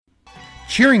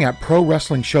Cheering at pro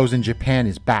wrestling shows in Japan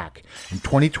is back, and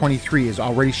 2023 is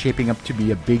already shaping up to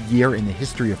be a big year in the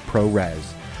history of pro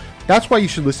res. That's why you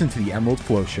should listen to the Emerald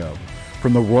Flow Show.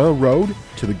 From the Royal Road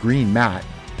to the Green Mat,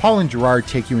 Paul and Gerard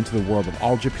take you into the world of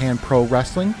All Japan Pro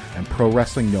Wrestling and Pro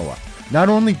Wrestling Noah. Not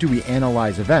only do we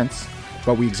analyze events,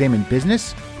 but we examine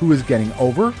business, who is getting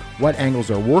over, what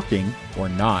angles are working or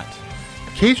not.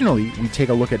 Occasionally, we take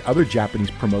a look at other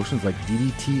Japanese promotions like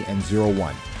DDT and Zero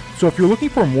One. So if you're looking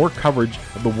for more coverage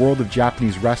of the world of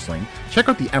Japanese wrestling, check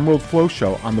out the Emerald Flow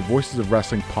Show on the Voices of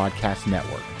Wrestling Podcast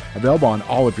Network, available on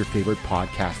all of your favorite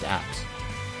podcast apps.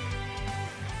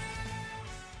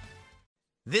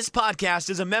 This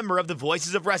podcast is a member of the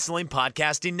Voices of Wrestling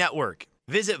Podcasting Network.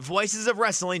 Visit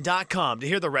voicesofwrestling.com to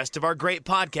hear the rest of our great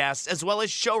podcasts, as well as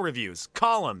show reviews,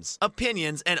 columns,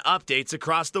 opinions, and updates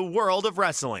across the world of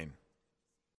wrestling.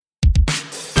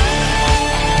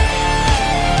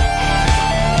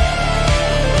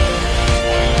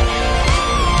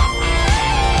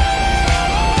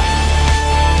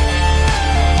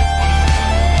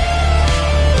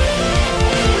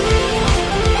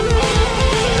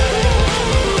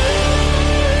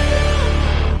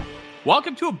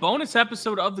 Welcome to a bonus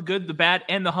episode of The Good, the Bad,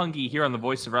 and the Hungee here on the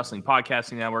Voice of Wrestling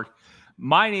Podcasting Network.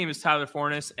 My name is Tyler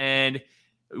Fornes, and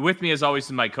with me, as always,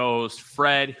 is my co-host,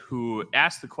 Fred, who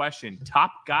asked the question,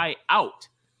 top guy out.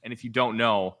 And if you don't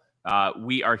know,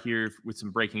 we are here with some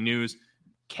breaking news.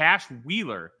 Cash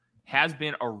Wheeler has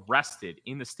been arrested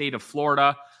in the state of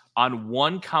Florida on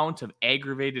one count of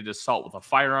aggravated assault with a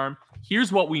firearm.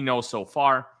 Here's what we know so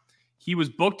far. He was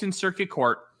booked in circuit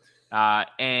court.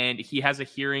 And he has a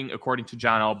hearing, according to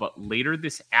John L., but later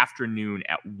this afternoon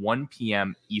at 1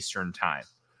 p.m. Eastern time.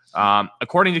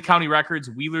 According to county records,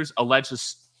 Wheeler's alleged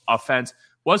offense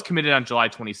was committed on July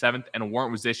 27th, and a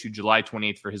warrant was issued July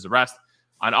 28th for his arrest.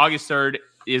 On August 3rd,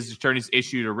 his attorneys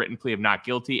issued a written plea of not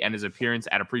guilty, and his appearance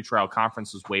at a pretrial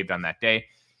conference was waived on that day.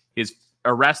 His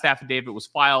arrest affidavit was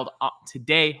filed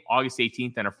today, August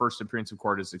 18th, and a first appearance in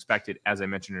court is expected, as I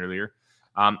mentioned earlier.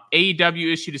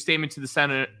 AEW issued a statement to the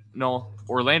Sentinel,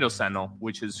 Orlando Sentinel,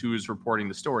 which is who is reporting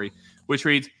the story, which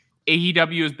reads,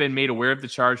 AEW has been made aware of the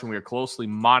charge and we are closely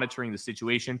monitoring the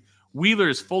situation. Wheeler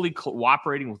is fully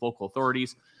cooperating with local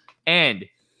authorities. And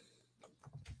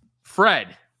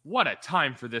Fred, what a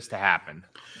time for this to happen.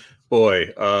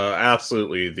 Boy,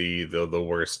 absolutely the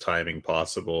worst timing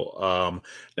possible.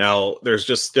 Now, there's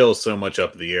just still so much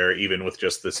up in the air, even with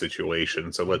just the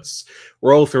situation. So let's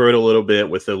roll through it a little bit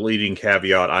with the leading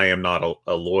caveat. I am not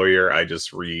a lawyer. I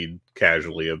just read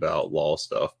casually about law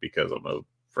stuff because I'm a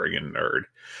friggin' nerd.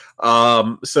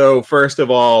 So first of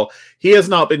all, he has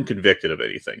not been convicted of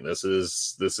anything. This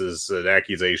is an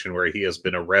accusation where he has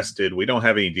been arrested. We don't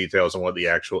have any details on what the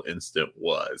actual incident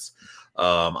was.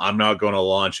 I'm not going to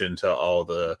launch into all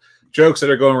the jokes that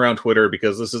are going around Twitter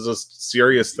because this is a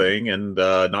serious thing, and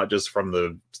not just from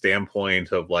the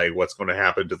standpoint of like what's going to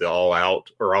happen to the all out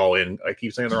or all in. I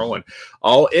keep saying they're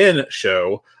all in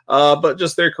show, but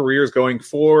just their careers going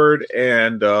forward,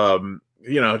 and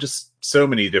just so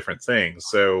many different things.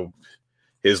 So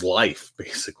his life,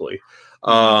 basically.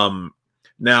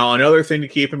 Now, another thing to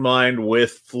keep in mind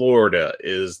with Florida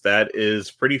is that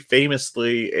is pretty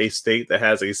famously a state that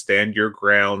has a stand your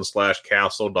ground /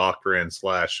 castle doctrine /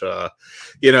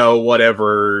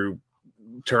 whatever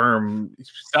term.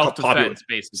 Self-defense,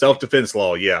 basically. Self-defense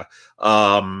law, yeah.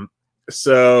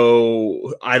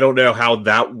 So I don't know how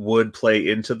that would play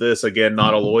into this. Again,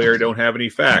 not a lawyer, don't have any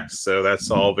facts. So that's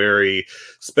all very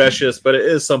specious, but it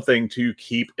is something to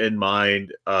keep in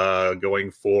mind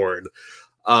going forward.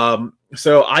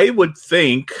 So I would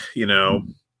think,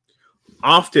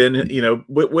 often,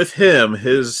 with him,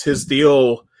 his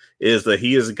deal is that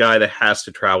he is a guy that has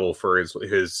to travel for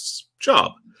his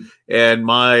job. And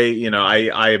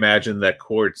I imagine that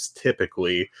courts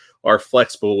typically are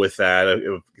flexible with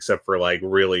that, except for like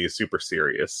really super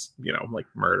serious, like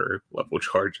murder level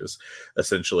charges,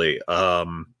 essentially,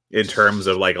 in terms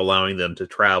of like allowing them to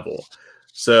travel.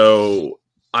 So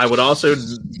I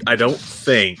don't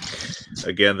think,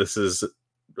 again, this is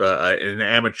an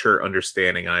amateur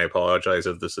understanding. I apologize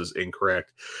if this is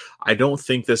incorrect. I don't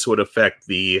think this would affect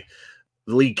the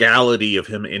legality of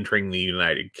him entering the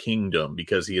United Kingdom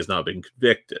because he has not been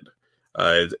convicted.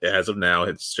 As of now,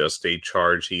 it's just a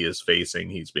charge he is facing.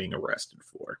 He's being arrested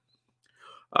for.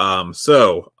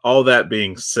 So all that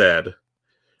being said,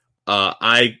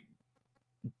 I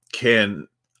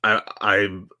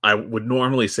would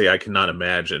normally say I cannot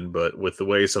imagine, but with the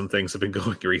way some things have been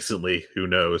going recently, who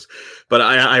knows? But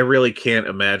I really can't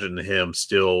imagine him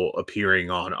still appearing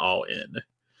on All In,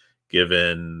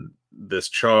 given this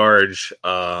charge.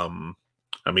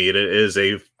 I mean, it is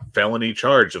a felony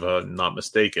charge, if I'm not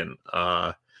mistaken.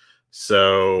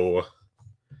 So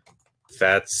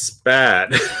that's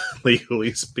bad,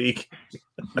 legally speaking.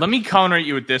 Let me counter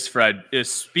you with this, Fred, is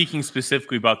speaking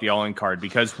specifically about the all-in card,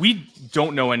 because we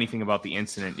don't know anything about the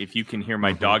incident. If you can hear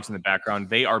my dogs in the background,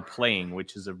 they are playing,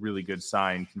 which is a really good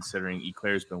sign considering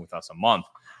Eclair's been with us a month.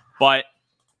 But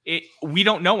we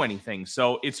don't know anything,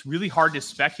 so it's really hard to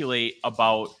speculate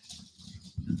about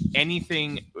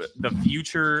anything, the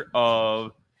future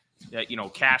of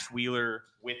Cash Wheeler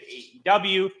with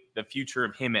AEW, the future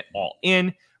of him at All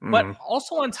In. But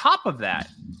also on top of that,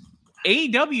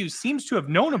 AEW seems to have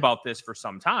known about this for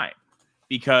some time,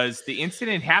 because the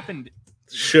incident happened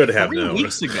should have 3 known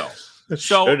weeks ago.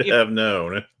 Should have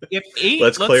known.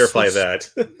 Let's clarify that.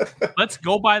 Let's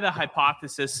go by the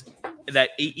hypothesis that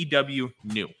AEW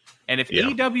knew. And if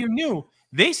AEW knew,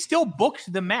 they still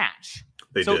booked the match.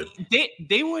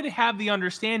 They would have the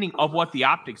understanding of what the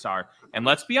optics are. And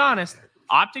let's be honest,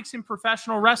 optics in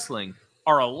professional wrestling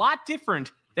are a lot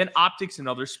different than optics in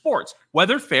other sports,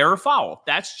 whether fair or foul.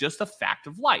 That's just a fact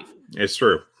of life. It's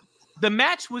true. The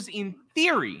match was, in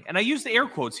theory, and I use the air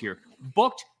quotes here,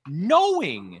 booked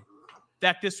knowing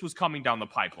that this was coming down the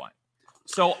pipeline.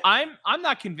 So I'm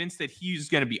not convinced that he's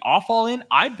going to be off All In.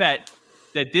 I bet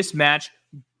that this match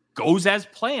goes as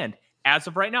planned as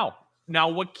of right now.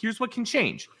 Now, here's what can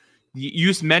change.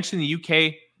 You mentioned the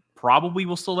UK probably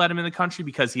will still let him in the country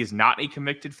because he is not a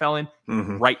convicted felon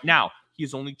right now. He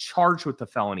is only charged with the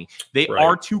felony. They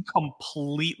are two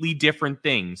completely different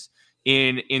things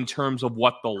in terms of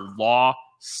what the law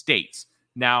states.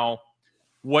 Now,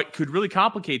 what could really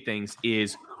complicate things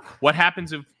is what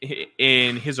happens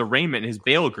in his arraignment, his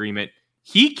bail agreement.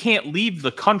 He can't leave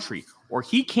the country, or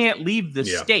he can't leave the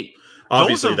state.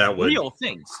 Obviously, those are that would real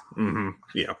things.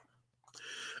 Yeah.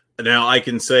 Now, I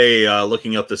can say,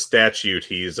 looking up the statute,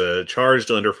 he's charged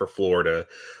under for Florida.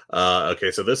 Okay,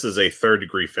 so this is a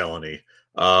third-degree felony.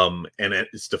 And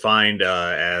it's defined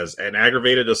as an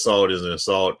aggravated assault is an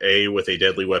assault, A, with a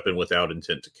deadly weapon without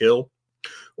intent to kill,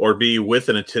 or B, with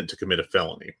an intent to commit a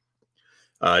felony.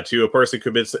 To a person who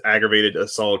commits aggravated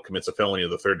assault commits a felony of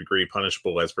the third degree,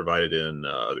 punishable as provided in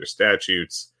other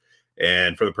statutes.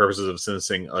 And for the purposes of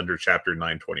sentencing under Chapter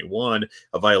 921,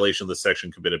 a violation of this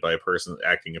section committed by a person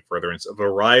acting in furtherance of a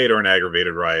riot or an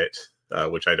aggravated riot,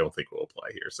 which I don't think will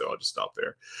apply here, so I'll just stop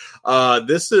there.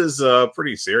 This is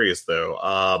pretty serious, though.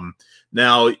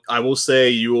 Now, I will say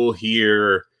you will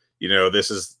hear, this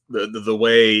is the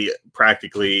way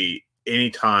practically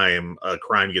anytime a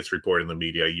crime gets reported in the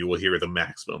media, you will hear the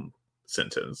maximum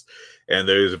sentence, and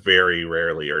those very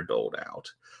rarely are doled out.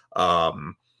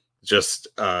 Just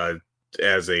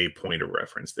as a point of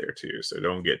reference there too, so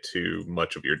don't get too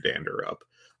much of your dander up.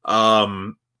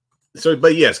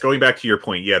 But yes, going back to your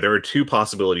point, there are two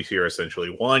possibilities here essentially.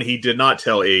 One, he did not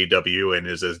tell AEW and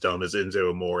is as dumb as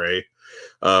Enzo Amore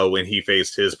when he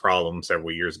faced his problem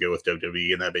several years ago with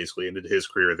WWE, and that basically ended his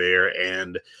career there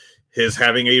and his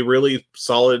having a really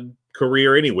solid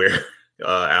career anywhere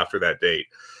after that date.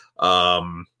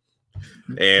 And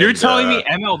you're telling me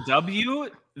MLW,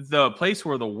 the place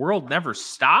where the world never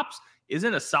stops,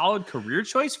 isn't a solid career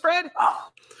choice, Fred?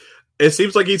 It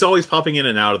seems like he's always popping in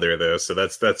and out of there, though. So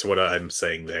that's what I'm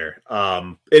saying there.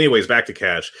 Anyways, back to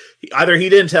Cash. Either he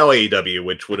didn't tell AEW,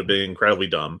 which would have been incredibly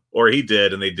dumb, or he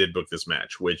did, and they did book this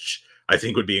match, which I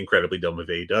think would be incredibly dumb of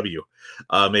AEW.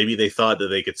 Maybe they thought that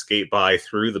they could skate by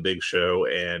through the big show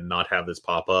and not have this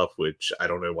pop up, which I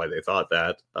don't know why they thought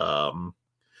that.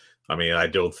 I mean, I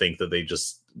don't think that they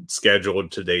just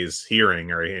scheduled today's hearing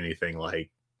or anything like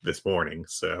this morning.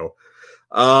 So,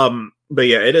 but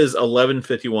yeah, it is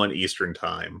 11:51 Eastern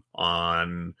time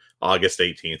on August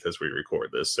 18th as we record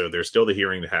this. So there's still the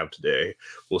hearing to have today.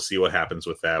 We'll see what happens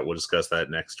with that. We'll discuss that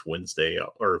next Wednesday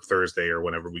or Thursday or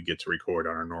whenever we get to record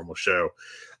on our normal show.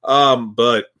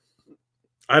 But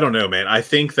I don't know, man. I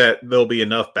think that there'll be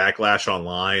enough backlash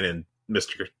online, and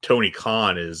Mr. Tony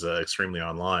Khan is extremely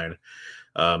online.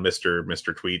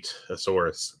 Mr.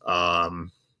 Tweet-asaurus.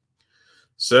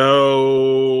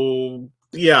 So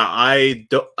yeah, I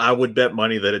would bet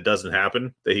money that it doesn't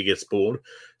happen, that he gets pulled.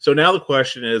 So now the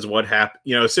question is what happens,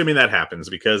 assuming that happens,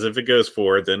 because if it goes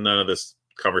forward, then none of this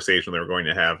conversation that we're going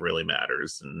to have really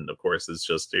matters. And of course, it's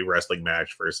just a wrestling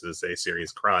match versus a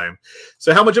serious crime.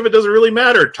 So how much of it does it really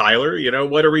matter, Tyler?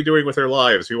 What are we doing with our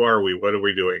lives? Who are we? What are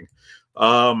we doing?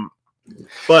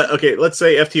 But okay, let's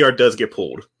say FTR does get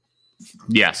pulled.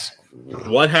 Yes.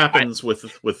 What happens with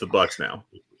the Bucks now?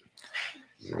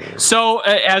 So,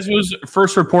 as was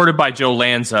first reported by Joe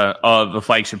Lanza of the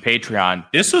Flagship Patreon,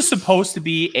 this was supposed to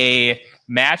be a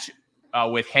match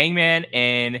with Hangman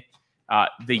and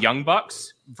the Young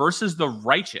Bucks versus the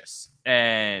Righteous.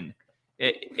 And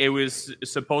it was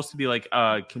supposed to be like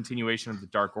a continuation of the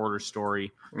Dark Order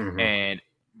story. Mm-hmm. And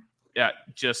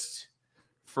just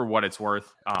for what it's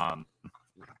worth.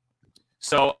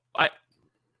 So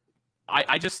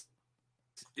I just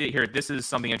here, this is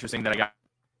something interesting that I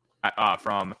got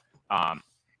from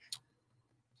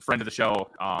friend of the show,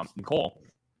 Nicole,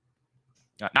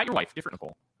 not your wife, different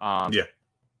Nicole.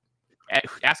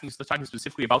 Talking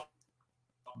specifically about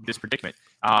this predicament.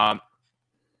 The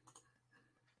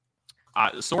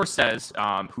source says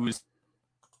who was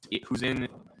in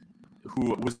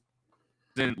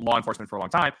law enforcement for a long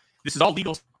time. This is all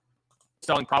legal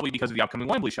selling, probably because of the upcoming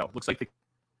Wembley show. Looks like the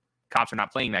cops are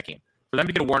not playing that game. For them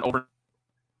to get a warrant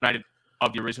overnight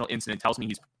of the original incident tells me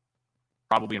he's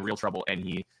probably in real trouble, and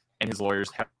he and his lawyers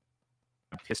have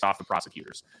pissed off the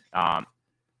prosecutors.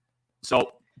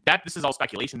 So this is all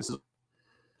speculation. This is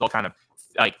all kind of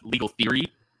like legal theory,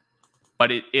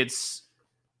 but it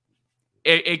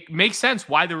makes sense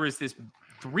why there was this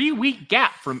 3-week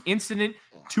gap from incident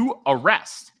to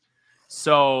arrest.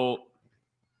 So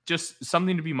just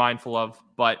something to be mindful of.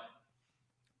 But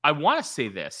I want to say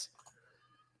this.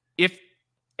 If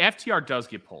FTR does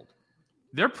get pulled,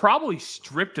 they're probably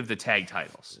stripped of the tag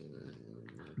titles.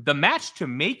 The match to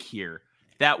make here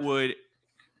that would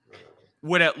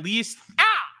at least...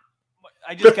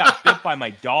 I just got bit by my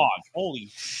dog. Holy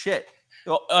shit.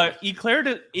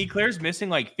 Eclair's missing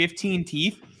like 15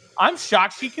 teeth. I'm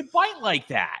shocked she could bite like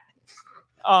that.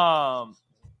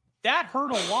 That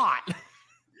hurt a lot.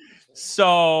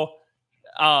 So,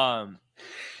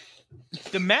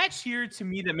 the match here to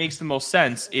me that makes the most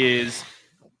sense is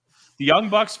the Young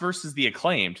Bucks versus the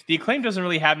Acclaimed. The Acclaimed doesn't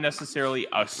really have necessarily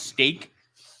a stake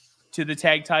to the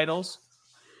tag titles,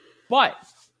 but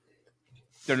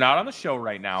they're not on the show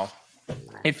right now.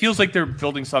 It feels like they're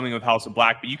building something with House of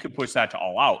Black, but you could push that to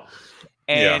All Out.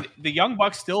 And the Young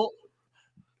Bucks still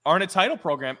aren't a title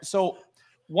program. So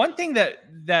one thing that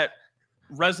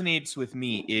resonates with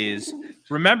me is,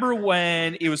 remember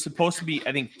when it was supposed to be,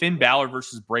 I think, Finn Balor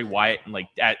versus Bray Wyatt in like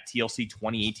at TLC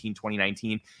 2018,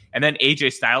 2019, and then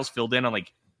AJ Styles filled in on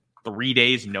like 3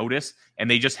 days notice, and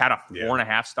they just had a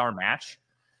 4.5-star match.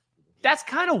 That's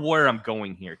kind of where I'm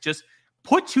going here. Just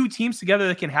put two teams together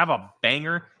that can have a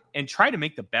banger and try to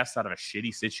make the best out of a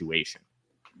shitty situation.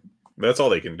 That's all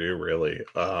they can do, really.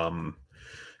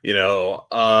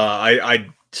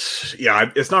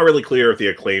 It's not really clear if the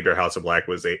Acclaimed or House of Black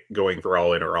was going for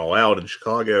All In or All Out in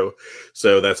Chicago,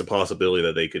 so that's a possibility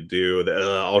that they could do.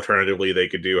 Alternatively, they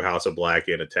could do House of Black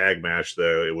in a tag match,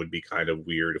 though it would be kind of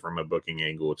weird from a booking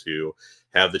angle to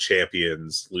have the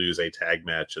champions lose a tag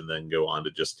match and then go on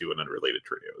to just do an unrelated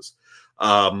trios.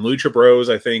 Lucha Bros,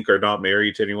 I think, are not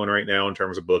married to anyone right now in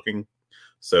terms of booking,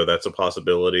 so that's a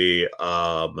possibility.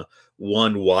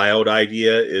 One wild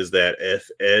idea is that if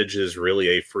Edge is really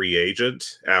a free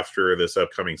agent after this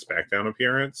upcoming SmackDown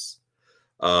appearance,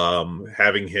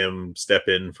 having him step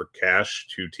in for cash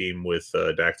to team with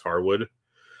Dax Harwood.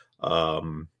 I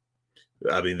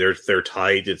mean, they're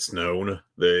tight. It's known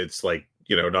that it's like,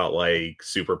 not like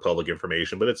super public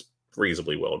information, but it's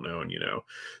reasonably well known,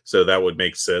 so that would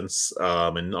make sense.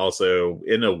 And also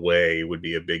in a way would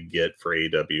be a big get for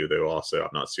AEW, though also I'm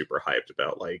not super hyped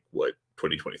about like what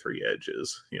 2023 Edge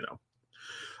is, I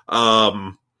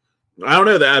don't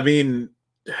know that. I mean,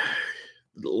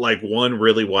 like one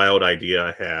really wild idea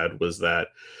I had was that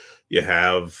you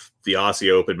have the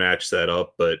Aussie Open match set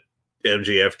up, but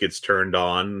MJF gets turned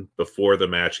on before the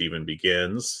match even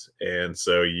begins, and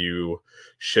so you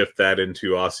shift that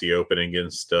into Aussie Open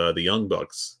against the Young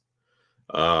Bucks,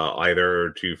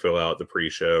 either to fill out the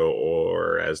pre-show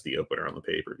or as the opener on the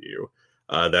pay-per-view.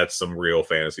 That's some real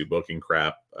fantasy booking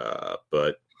crap,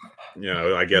 but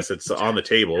I guess it's on the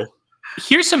table.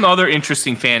 Here's some other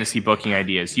interesting fantasy booking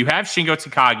ideas. You have Shingo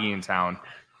Takagi in town.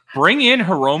 Bring in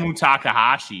Hiromu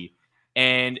Takahashi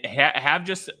and have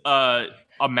just a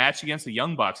match against the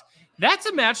Young Bucks. That's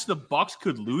a match the Bucks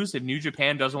could lose if New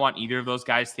Japan doesn't want either of those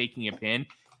guys taking a pin.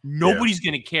 Nobody's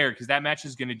going to care because that match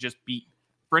is going to just be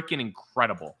freaking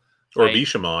incredible. Or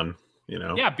Bishamon,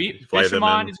 Yeah,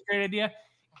 Bishamon is a great idea.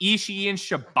 Ishii and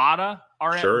Shibata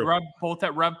are both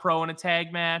at Rev Pro in a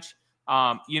tag match.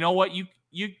 You know what?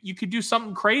 You could do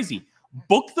something crazy.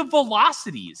 Book the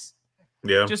Velocities.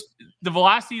 Yeah. Just the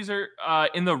Velocities are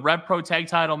in the Rev Pro tag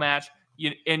title match.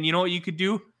 And you know what you could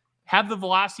do? Have the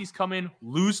Velocities come in,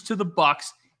 lose to the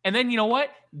Bucks, and then you know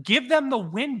what? Give them the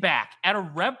win back at a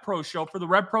Rev Pro show for the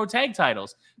Rev Pro tag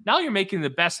titles. Now you're making the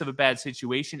best of a bad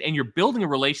situation, and you're building a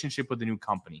relationship with the new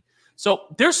company. So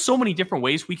there's so many different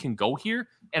ways we can go here,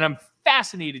 and I'm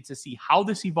fascinated to see how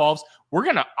this evolves. We're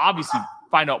going to obviously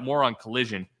find out more on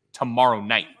Collision tomorrow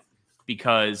night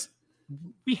because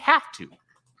we have to.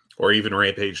 Or even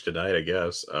Rampage tonight, I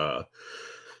guess.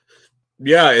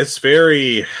 Yeah, it's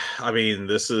very. I mean,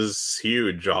 this is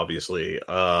huge. Obviously,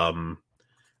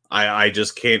 I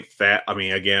just can't. I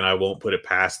mean, again, I won't put it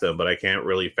past them, but I can't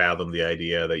really fathom the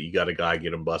idea that you got a guy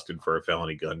get him busted for a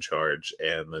felony gun charge,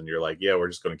 and then you're like, yeah, we're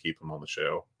just going to keep him on the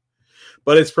show.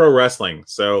 But it's pro wrestling,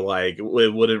 so like it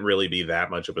wouldn't really be that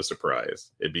much of a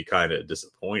surprise. It'd be kind of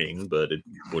disappointing, but it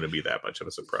wouldn't be that much of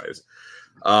a surprise.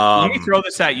 Let me throw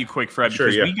this at you quick, Fred, sure,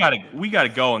 because yeah. we gotta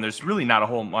go, and there's really not a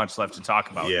whole much left to talk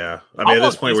about. Yeah, I mean, at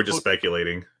this point, we're just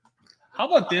speculating. How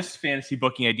about this fantasy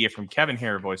booking idea from Kevin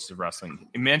Hare, Voices of Wrestling?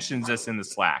 It mentions this in the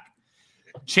Slack.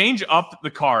 Change up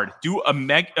the card. Do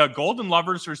a Golden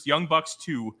Lovers versus Young Bucks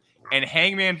 2 and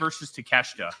Hangman versus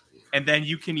Takeshita, and then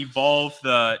you can evolve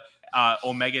the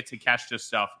Omega Takeshita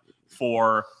stuff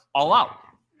for All Out.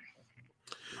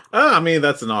 I mean,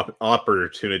 that's an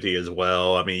opportunity as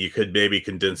well. I mean, you could maybe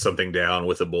condense something down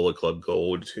with a Bullet Club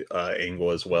Gold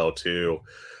angle as well too.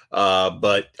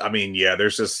 But I mean, yeah,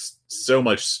 there's just so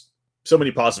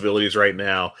many possibilities right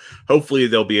now. Hopefully,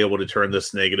 they'll be able to turn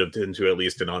this negative into at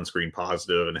least an on-screen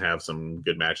positive and have some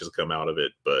good matches come out of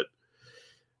it. But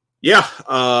yeah,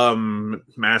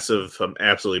 massive,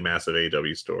 absolutely massive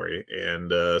AEW story,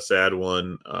 and sad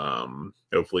one.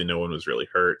 Hopefully, no one was really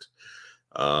hurt.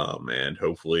 And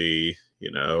hopefully,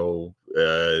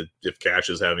 if Cash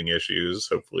is having issues,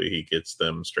 hopefully he gets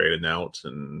them straightened out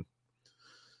and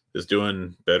is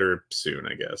doing better soon,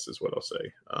 I guess, is what I'll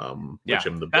say. Wish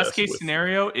him the best case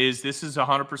scenario is this is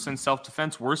 100%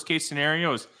 self-defense. Worst case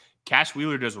scenario is Cash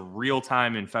Wheeler does real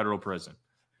time in federal prison.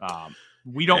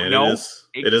 We don't know.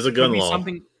 It is a gun law.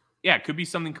 It could be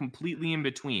something completely in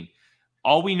between.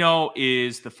 All we know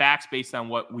is the facts based on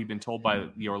what we've been told by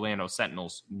the Orlando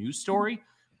Sentinel's news story,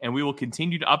 and we will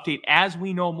continue to update as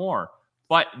we know more.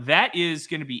 But that is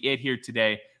going to be it here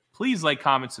today. Please like,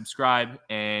 comment, subscribe,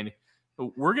 and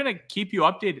we're going to keep you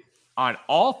updated on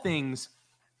all things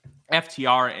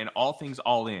FTR and all things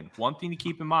All In. One thing to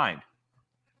keep in mind,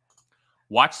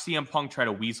 watch CM Punk try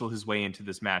to weasel his way into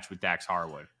this match with Dax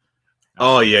Harwood.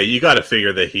 Oh, yeah, you got to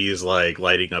figure that he's like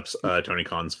lighting up Tony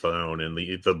Khan's phone and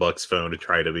the Bucks phone to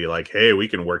try to be like, hey, we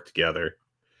can work together.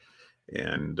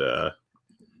 And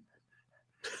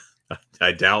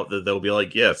I doubt that they'll be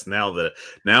like, yes, now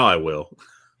I will.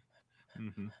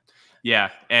 Mm-hmm. Yeah,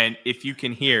 and if you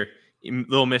can hear,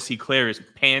 little Missy Claire is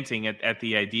panting at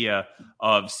the idea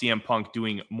of CM Punk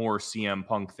doing more CM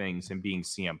Punk things and being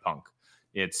CM Punk.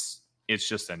 It's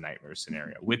just a nightmare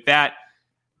scenario. With that,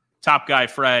 top guy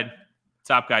Fred,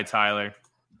 top guy Tyler,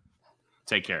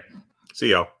 take care.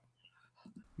 See y'all.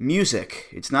 Music.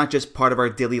 It's not just part of our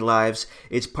daily lives,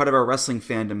 it's part of our wrestling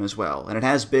fandom as well, and it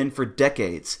has been for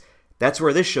decades. That's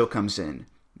where this show comes in.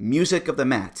 Music of the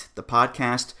Mat, the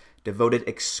podcast devoted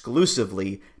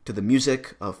exclusively to the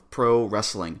music of pro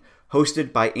wrestling,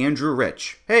 hosted by Andrew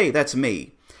Rich. Hey, that's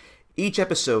me. Each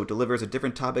episode delivers a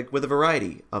different topic with a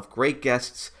variety of great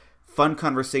guests, fun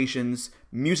conversations,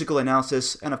 musical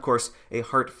analysis, and of course, a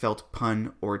heartfelt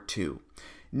pun or two.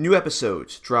 New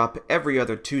episodes drop every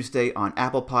other Tuesday on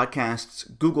Apple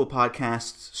Podcasts, Google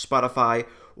Podcasts, Spotify,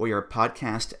 or your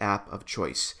podcast app of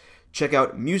choice. Check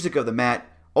out Music of the Mat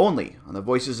only on the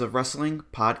Voices of Wrestling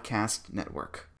Podcast Network.